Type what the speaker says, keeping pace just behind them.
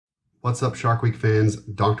What's up, Shark Week fans?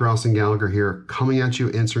 Dr. Austin Gallagher here, coming at you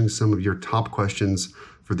answering some of your top questions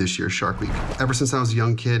for this year's Shark Week. Ever since I was a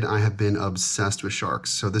young kid, I have been obsessed with sharks.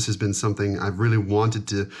 So this has been something I've really wanted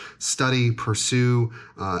to study, pursue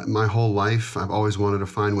my whole life. I've always wanted to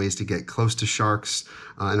find ways to get close to sharks,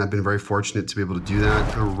 and I've been very fortunate to be able to do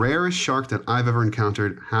that. The rarest shark that I've ever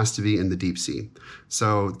encountered has to be in the deep sea.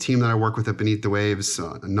 So the team that I work with at Beneath the Waves,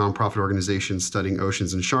 a nonprofit organization studying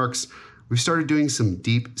oceans and sharks, we started doing some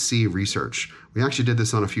deep sea research. We actually did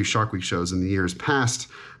this on a few Shark Week shows in the years past,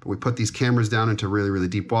 but we put these cameras down into really, really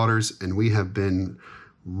deep waters, and we have been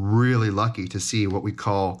really lucky to see what we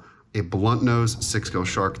call a blunt-nosed six-gill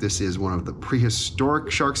shark. This is one of the prehistoric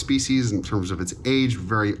shark species in terms of its age,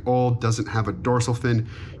 very old, doesn't have a dorsal fin,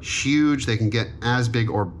 huge. They can get as big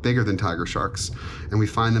or bigger than tiger sharks, and we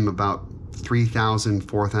find them about 3,000,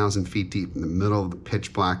 4,000 feet deep in the middle of the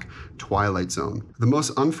pitch black Twilight zone. The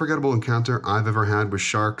most unforgettable encounter I've ever had with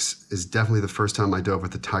sharks is definitely the first time I dove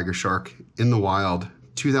with a tiger shark in the wild.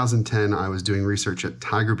 2010, I was doing research at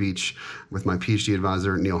Tiger Beach with my PhD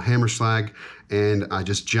advisor, Neil Hammerschlag, and I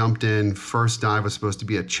just jumped in. First dive was supposed to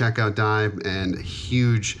be a checkout dive, and a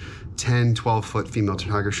huge 10, 12-foot female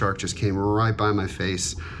tiger shark just came right by my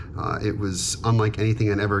face. It was unlike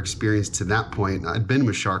anything I'd ever experienced to that point. I'd been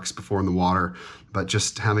with sharks before in the water, but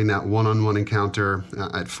just having that one-on-one encounter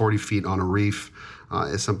at 40 feet on a reef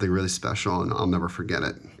is something really special, and I'll never forget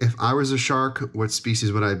it. If I was a shark, what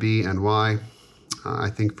species would I be and why?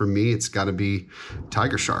 I think for me, it's got to be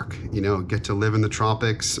tiger shark. You know, get to live in the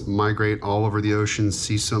tropics, migrate all over the ocean,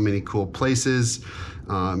 see so many cool places,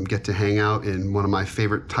 get to hang out in one of my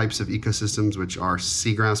favorite types of ecosystems, which are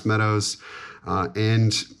seagrass meadows.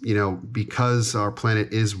 And, you know, because our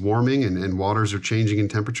planet is warming and waters are changing in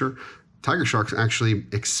temperature, tiger sharks are actually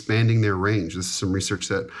expanding their range. This is some research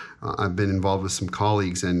that I've been involved with some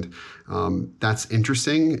colleagues, and that's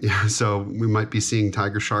interesting. So we might be seeing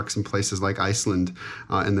tiger sharks in places like Iceland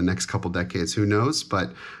in the next couple decades, who knows?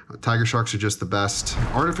 But tiger sharks are just the best.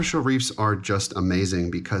 Artificial reefs are just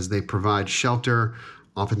amazing because they provide shelter,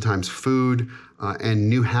 oftentimes food, and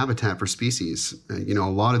new habitat for species. You know,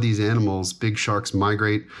 a lot of these animals, big sharks,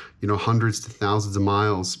 migrate, you know, hundreds to thousands of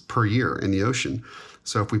miles per year in the ocean.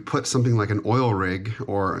 So if we put something like an oil rig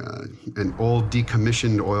or an old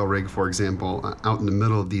decommissioned oil rig, for example, out in the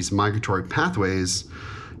middle of these migratory pathways,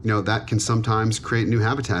 you know, that can sometimes create new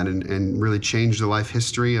habitat and really change the life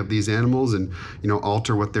history of these animals and, you know,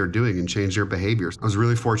 alter what they're doing and change their behaviors. I was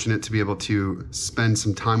really fortunate to be able to spend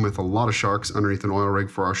some time with a lot of sharks underneath an oil rig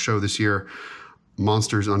for our show this year.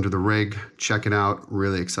 Monsters Under the Rig, check it out,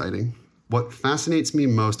 really exciting. What fascinates me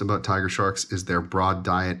most about tiger sharks is their broad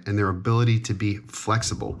diet and their ability to be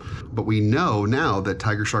flexible. But we know now that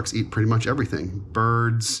tiger sharks eat pretty much everything.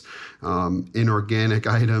 Birds, inorganic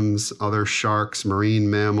items, other sharks, marine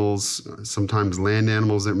mammals, sometimes land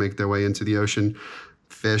animals that make their way into the ocean,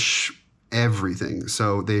 fish, everything.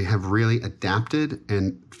 So they have really adapted,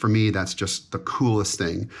 and for me, that's just the coolest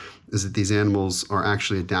thing, is that these animals are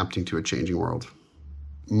actually adapting to a changing world.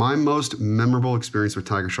 My most memorable experience with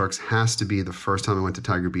tiger sharks has to be the first time I went to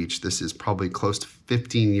Tiger Beach. This is probably close to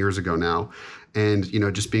 15 years ago now. And, you know,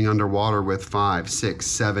 just being underwater with 5, 6,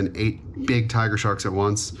 7, 8 big tiger sharks at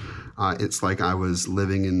once, it's like I was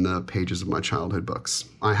living in the pages of my childhood books.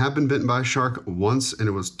 I have been bitten by a shark once, and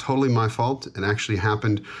it was totally my fault. It actually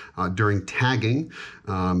happened during tagging.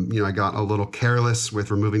 You know, I got a little careless with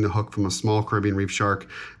removing the hook from a small Caribbean reef shark,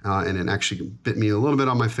 and it actually bit me a little bit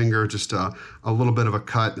on my finger, just a little bit of a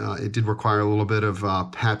cut. It did require a little bit of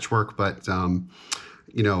patchwork, but,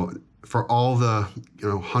 you know, for all the, you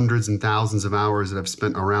know, hundreds and thousands of hours that I've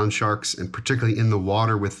spent around sharks, and particularly in the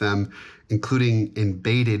water with them, including in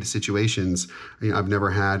baited situations, you know, I've never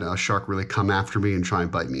had a shark really come after me and try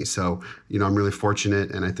and bite me. So, you know, I'm really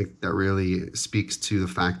fortunate, and I think that really speaks to the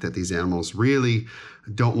fact that these animals really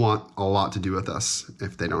don't want a lot to do with us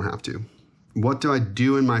if they don't have to. What do I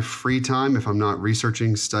do in my free time if I'm not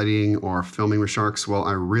researching, studying, or filming with sharks? Well,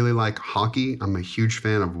 I really like hockey. I'm a huge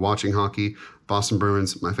fan of watching hockey. Boston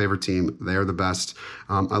Bruins, my favorite team. They're the best.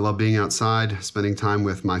 I love being outside, spending time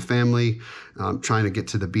with my family, trying to get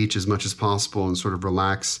to the beach as much as possible and sort of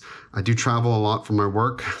relax. I do travel a lot for my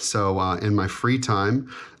work, so in my free time,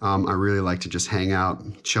 I really like to just hang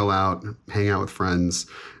out, chill out, hang out with friends,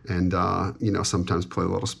 and you know, sometimes play a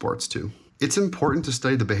little sports too. It's important to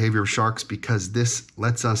study the behavior of sharks because this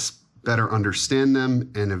lets us better understand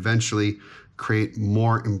them and eventually create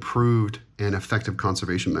more improved and effective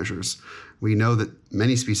conservation measures. We know that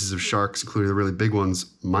many species of sharks, including the really big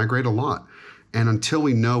ones, migrate a lot. And until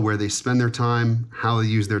we know where they spend their time, how they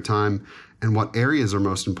use their time, and what areas are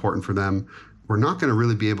most important for them, we're not going to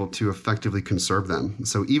really be able to effectively conserve them.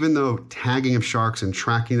 So even though tagging of sharks and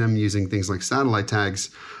tracking them using things like satellite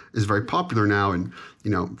tags is very popular now, and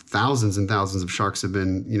thousands and thousands of sharks have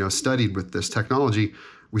been studied with this technology,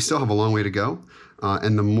 we still have a long way to go.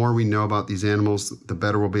 And the more we know about these animals, the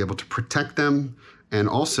better we'll be able to protect them. And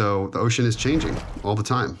also, the ocean is changing all the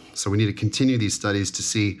time. So we need to continue these studies to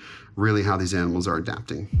see really how these animals are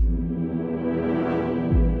adapting.